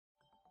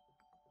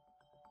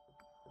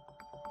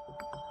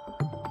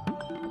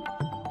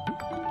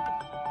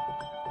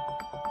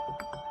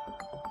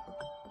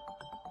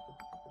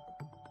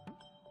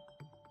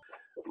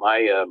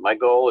My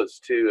goal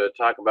is to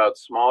talk about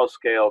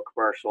small-scale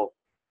commercial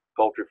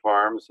poultry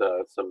farms,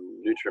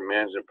 some nutrient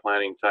management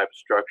planning type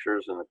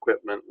structures and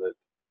equipment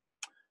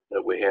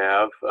that we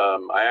have.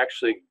 I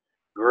actually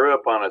grew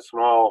up on a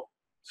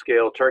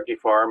small-scale turkey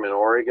farm in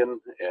Oregon,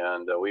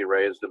 and we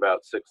raised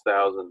about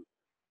 6,000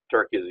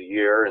 turkeys a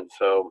year. And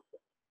so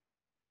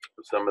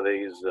some of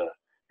these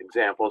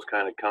examples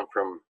kind of come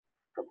from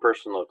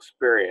personal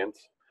experience.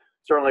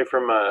 Certainly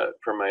from a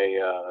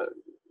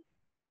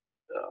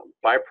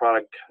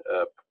byproduct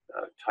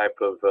type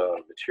of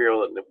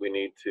material that we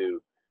need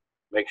to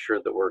make sure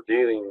that we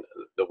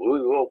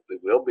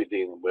will be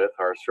dealing with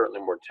are certainly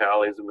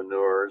mortalities and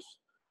manures.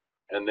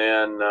 And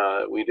then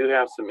we do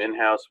have some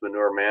in-house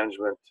manure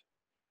management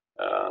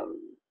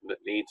that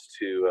needs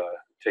to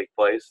take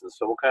place. And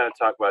so we'll kind of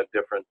talk about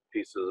different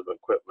pieces of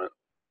equipment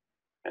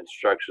and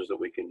structures that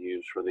we can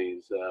use for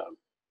these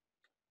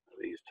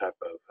type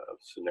of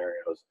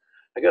scenarios.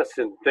 I guess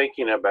in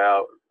thinking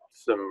about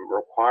some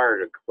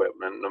required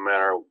equipment, no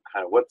matter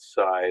kind of what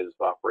size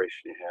of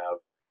operation you have,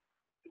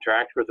 a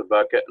tractor with a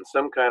bucket and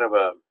some kind of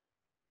a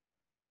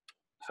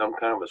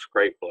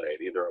scrape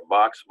blade, either a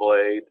box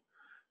blade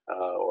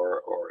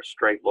or a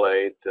straight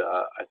blade,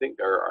 I think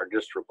are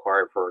just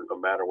required for no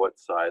matter what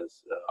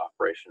size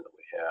operation that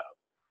we have.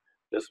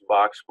 This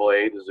box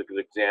blade is a good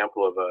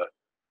example of a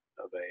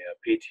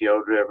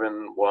PTO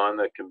driven one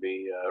that can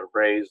be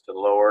raised and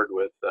lowered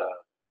with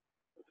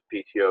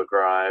PTO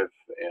drive,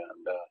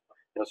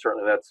 and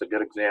certainly that's a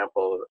good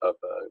example of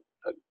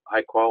a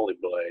high quality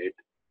blade.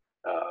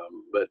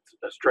 But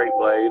a straight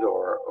blade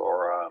or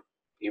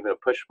even a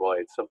push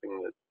blade,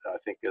 something that I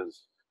think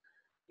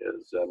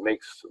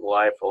makes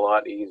life a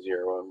lot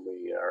easier when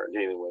we are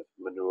dealing with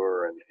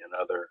manure and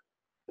other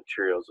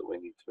materials that we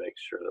need to make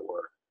sure that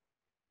we're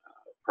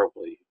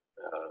appropriately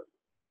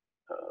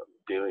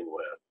dealing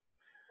with.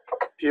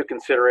 A few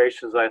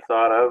considerations I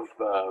thought of.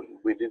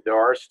 There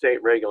are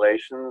state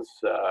regulations,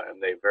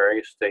 and they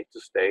vary state to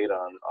state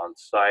on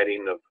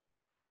siting of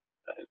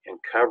and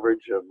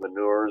coverage of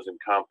manures and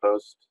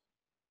compost.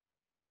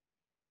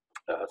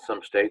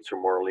 Some states are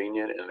more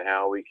lenient in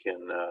how we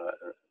can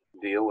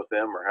deal with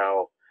them, or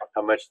how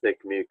much they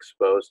can be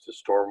exposed to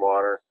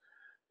stormwater,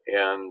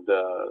 and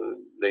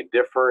they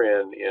differ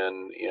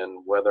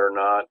in whether or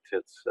not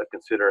it's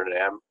considered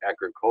an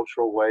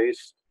agricultural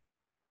waste,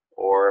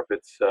 or if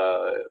it's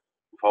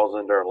falls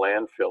under a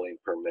landfilling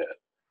permit.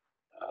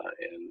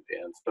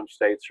 And some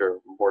states are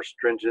more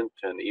stringent,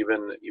 and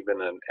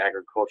even an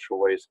agricultural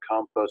waste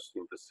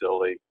composting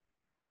facility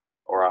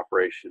or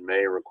operation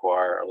may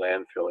require a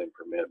landfilling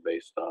permit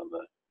based on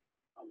the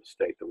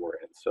state that we're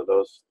in. So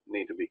those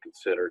need to be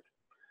considered.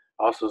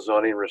 Also,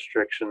 zoning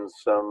restrictions.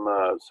 Some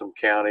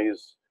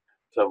counties,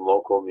 some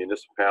local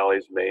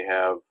municipalities may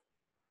have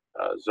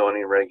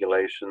zoning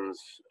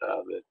regulations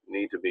that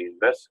need to be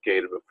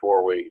investigated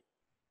before we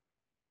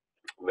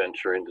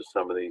venture into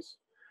some of these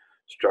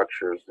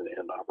structures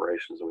and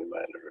operations that we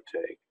might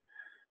undertake.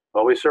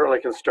 Well, we certainly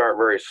can start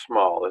very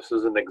small. This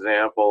is an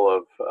example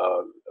of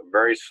a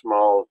very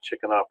small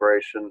chicken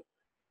operation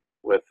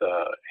with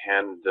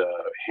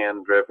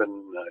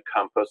hand-driven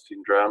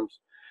composting drums.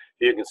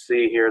 You can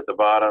see here at the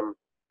bottom,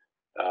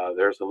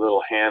 there's a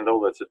little handle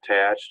that's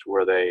attached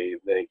where they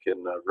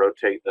can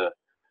rotate the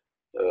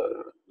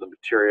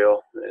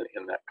material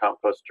in that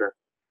composter,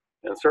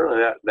 and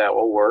certainly that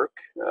will work.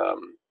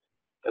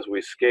 As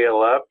we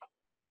scale up,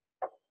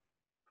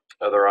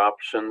 other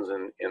options,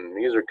 and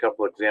these are a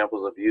couple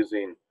examples of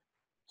using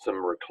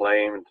some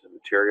reclaimed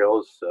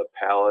materials,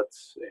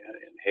 pallets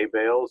and hay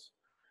bales,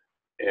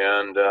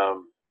 and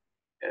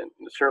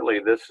certainly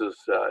this is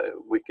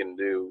we can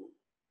do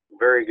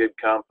very good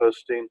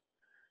composting,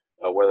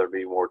 whether it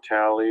be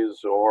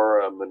mortalities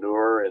or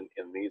manure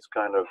in these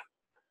kind of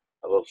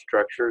little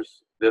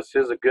structures. This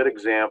is a good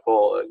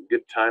example, a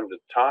good time to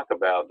talk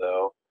about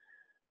though,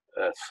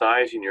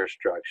 sizing your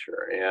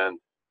structure. And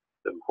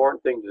the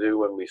important thing to do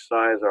when we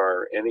size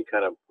any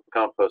kind of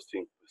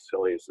composting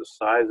facility is to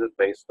size it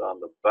based on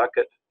the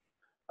bucket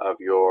of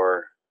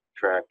your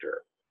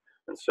tractor.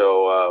 And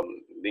so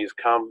these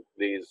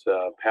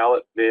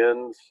pallet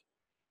bins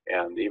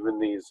and even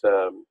these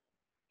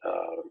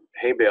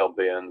hay bale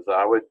bins,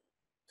 I would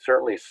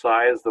certainly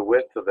size the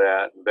width of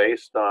that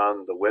based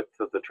on the width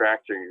of the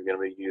tractor you're going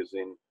to be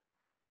using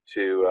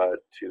to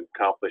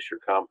accomplish your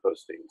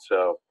composting.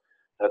 So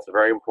that's a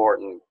very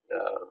important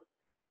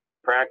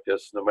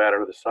practice, no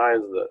matter the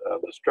size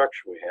of the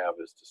structure we have,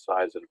 is to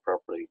size it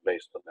appropriately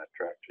based on that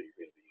tractor you're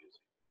going to be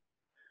using.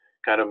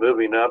 Kind of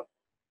moving up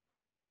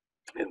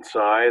in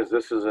size,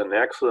 this is an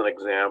excellent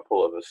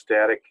example of a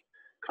static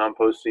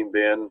composting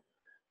bin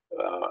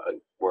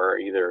where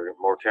either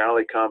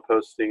mortality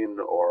composting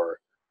or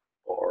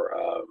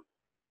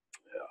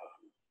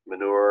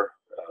manure,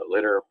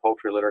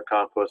 poultry litter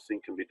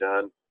composting can be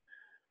done.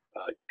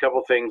 A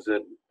couple things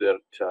that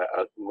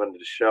I wanted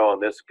to show on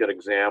this good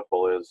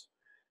example is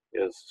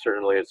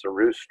certainly it's a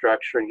roof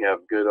structure, and you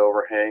have good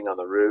overhang on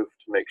the roof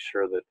to make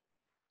sure that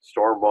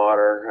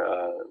stormwater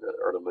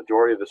or the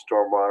majority of the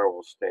stormwater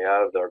will stay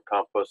out of their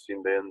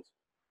composting bins.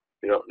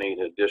 You don't need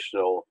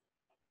additional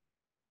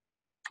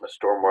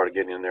stormwater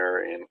getting in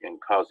there and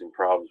causing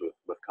problems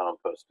with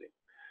composting.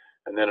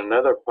 And then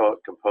another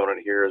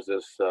component here is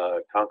this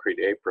concrete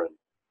apron,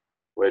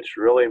 which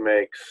really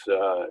makes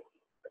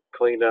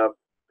cleanup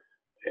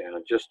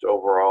and just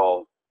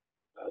overall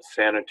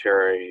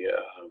sanitary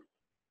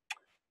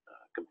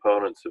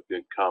components of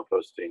good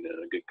composting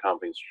and a good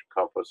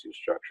composting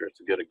structure.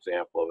 It's a good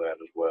example of that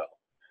as well.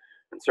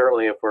 And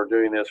certainly if we're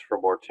doing this for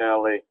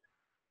mortality,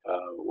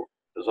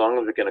 as long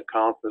as we can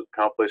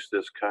accomplish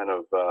this kind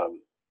of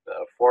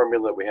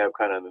formula we have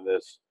kind of in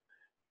this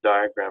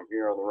diagram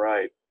here on the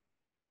right,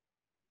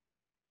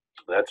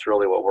 that's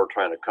really what we're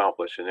trying to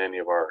accomplish in any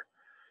of our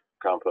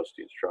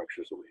composting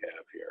structures that we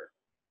have here.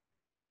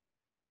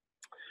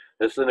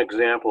 This is an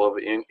example of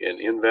an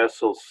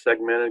in-vessel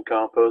segmented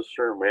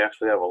composter. We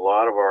actually have a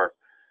lot of our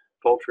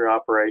poultry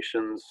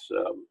operations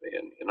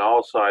in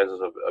all sizes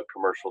of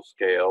commercial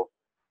scale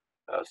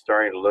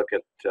starting to look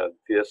at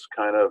this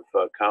kind of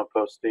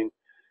composting.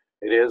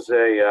 It is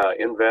a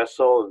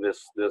in-vessel.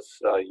 This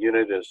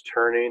unit is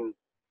turning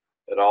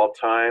at all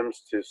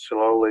times to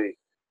slowly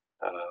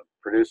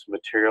produce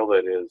material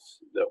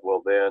that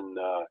will then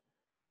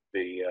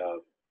be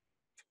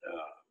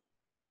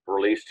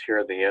released here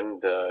at the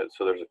end.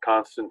 So there's a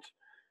constant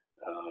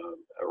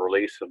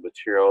release of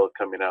material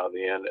coming out of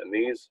the end, and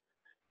these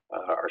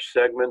are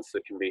segments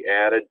that can be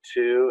added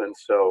to. And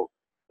so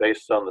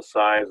based on the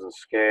size and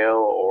scale,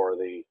 or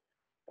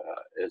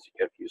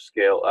if you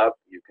scale up,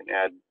 you can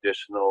add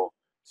additional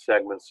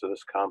segments to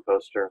this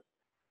composter.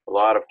 A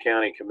lot of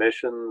county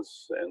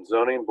commissions and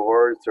zoning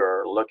boards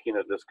are looking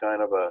at this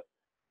kind of a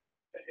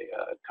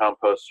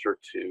composter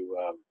to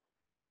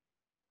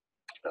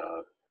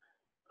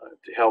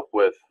help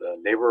with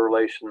neighbor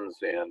relations,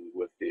 and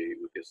with the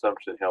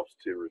assumption it helps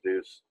to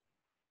reduce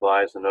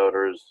flies and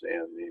odors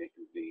and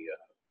the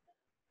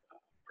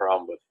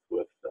problem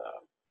with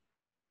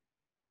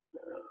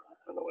I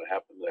don't know what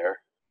happened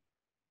there.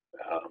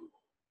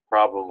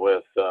 Problem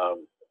with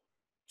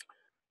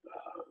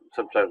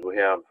sometimes we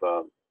have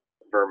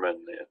vermin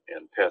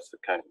and pests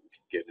that kind of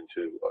get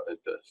into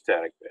the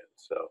static bin.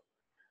 So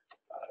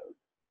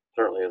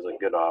certainly is a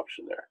good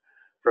option there.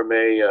 From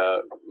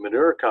a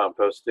manure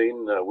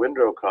composting,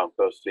 windrow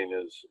composting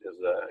is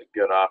a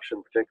good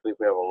option, particularly if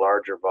we have a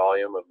larger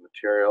volume of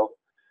material.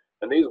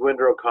 And these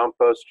windrow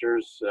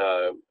composters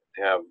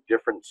have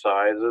different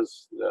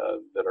sizes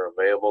that are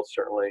available.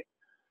 Certainly,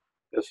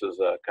 this is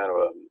a kind of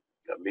a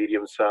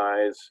medium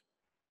size,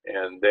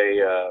 and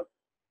they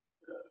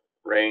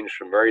range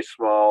from very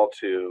small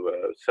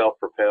to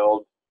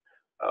self-propelled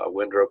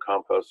windrow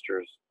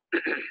composters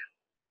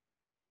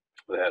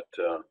that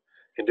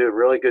can do a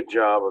really good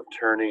job of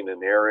turning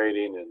and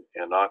aerating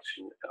and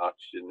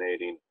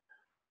oxygenating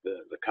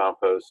the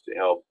compost to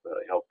help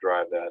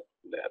drive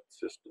that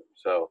system.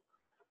 So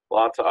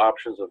lots of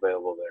options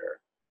available there.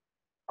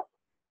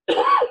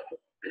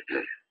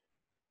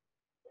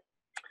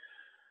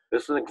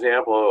 This is an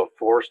example of a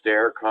forced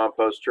air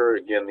composter.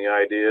 Again, the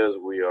idea is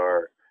we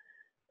are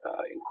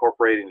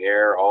incorporating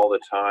air all the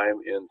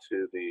time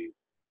into the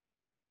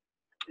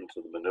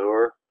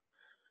manure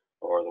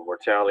or the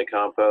mortality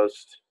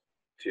compost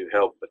to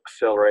help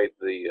accelerate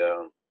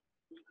the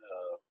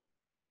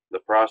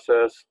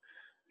process.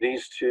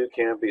 These two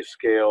can be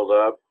scaled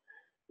up.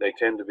 They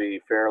tend to be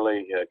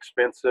fairly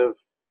expensive,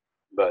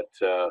 but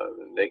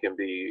they can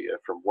be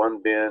from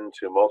one bin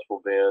to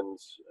multiple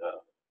bins.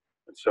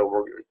 And so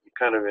we're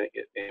kind of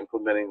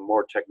implementing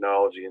more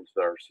technology into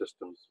our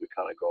systems as we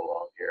kind of go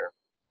along here.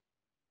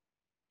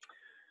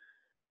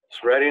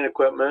 Spreading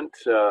equipment,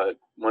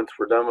 once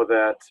we're done with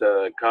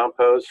that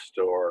compost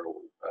or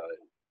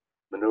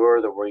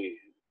manure that we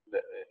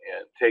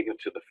take it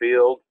to the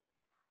field,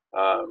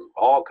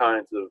 all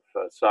kinds of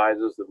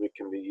sizes that we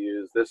can be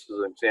used. This is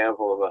an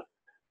example of a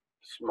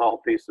small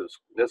piece of,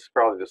 this is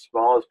probably the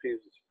smallest piece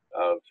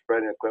of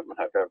spreading equipment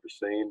I've ever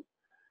seen.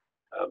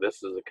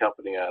 This is a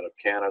company out of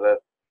Canada,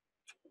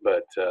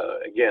 but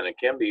again, it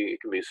can be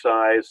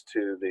sized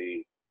to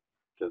the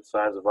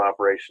size of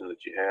operation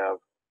that you have.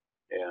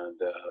 And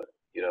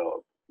you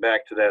know,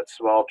 back to that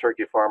small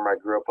turkey farm I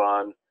grew up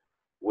on,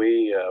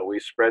 we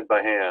spread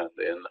by hand,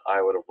 and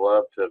I would have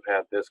loved to have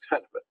had this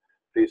kind of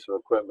a piece of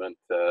equipment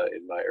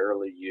in my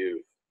early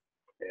youth.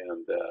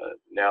 And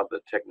now the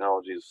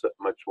technology is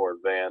much more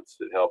advanced,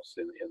 it helps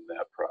in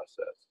that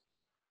process.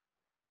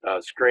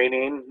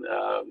 Screening,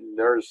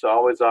 there's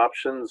always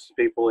options.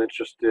 People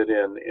interested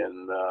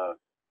in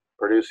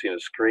producing a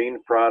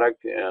screened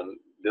product, and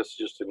this is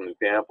just an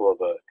example of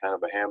a kind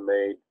of a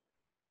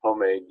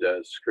homemade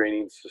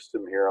screening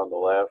system here on the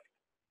left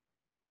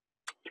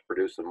to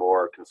produce a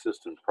more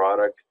consistent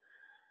product,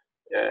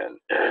 and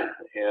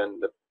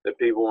that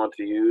people want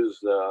to use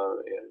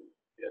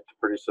to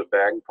produce a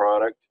bagged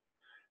product.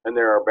 And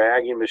there are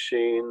bagging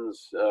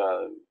machines.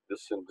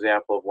 This is an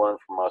example of one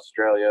from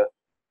Australia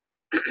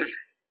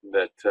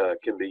that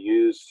can be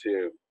used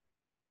to,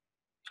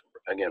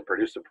 again,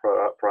 produce a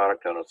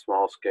product on a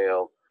small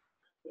scale,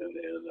 and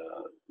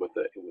with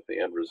the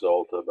end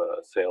result of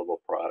a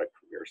saleable product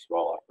from your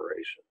small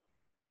operation.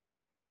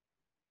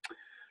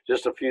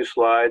 Just a few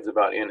slides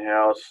about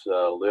in-house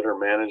litter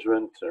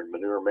management or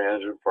manure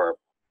management for our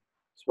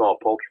small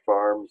poultry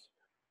farms.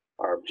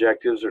 Our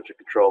objectives are to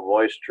control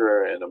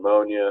moisture and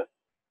ammonia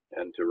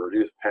and to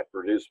reduce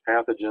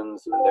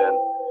pathogens, and then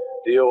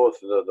deal with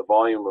the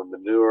volume of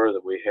manure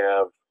that we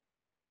have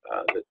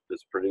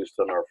that's produced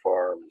on our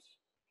farms.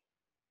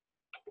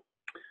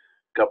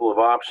 A couple of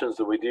options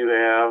that we do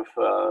have,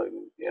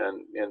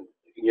 and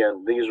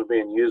again, these are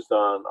being used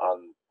on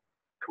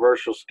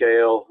commercial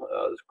scale,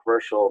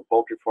 commercial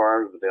poultry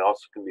farms, but they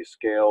also can be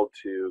scaled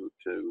to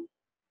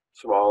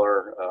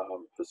smaller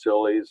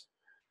facilities.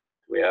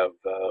 We have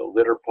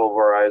litter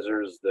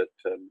pulverizers that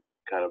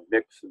kind of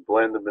mix and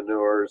blend the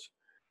manures,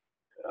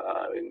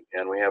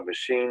 and we have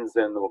machines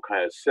then that will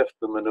kind of sift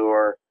the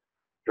manure,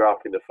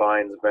 dropping the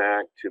fines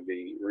back to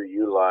be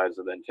reutilized,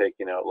 and then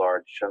taking out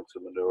large chunks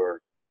of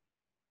manure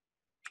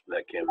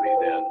that can be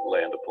then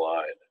land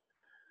applied.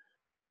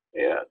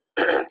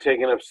 And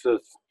taking up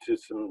to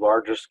some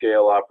larger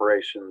scale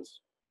operations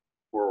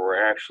where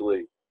we're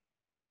actually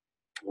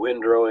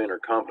windrowing or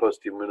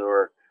composting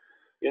manure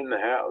in the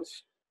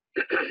house,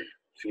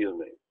 excuse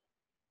me,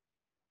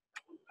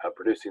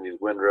 producing these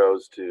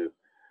windrows to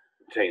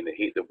obtain the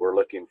heat that we're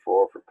looking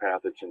for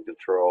pathogen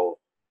control.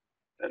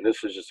 And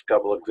this is just a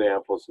couple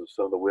examples of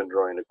some of the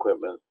windrowing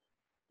equipment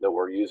that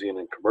we're using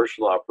in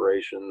commercial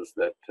operations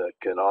that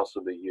can also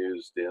be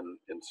used in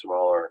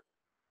smaller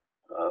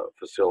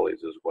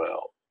facilities as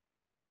well.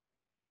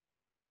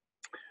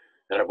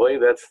 And I believe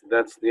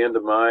that's the end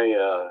of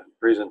my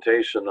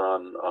presentation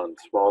on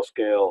small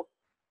scale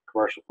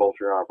commercial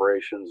poultry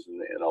operations,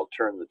 and I'll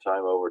turn the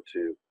time over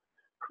to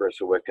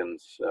Carissa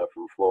Wickens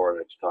from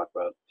Florida to talk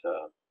about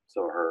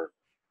some of her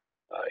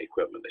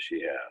equipment that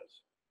she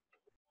has.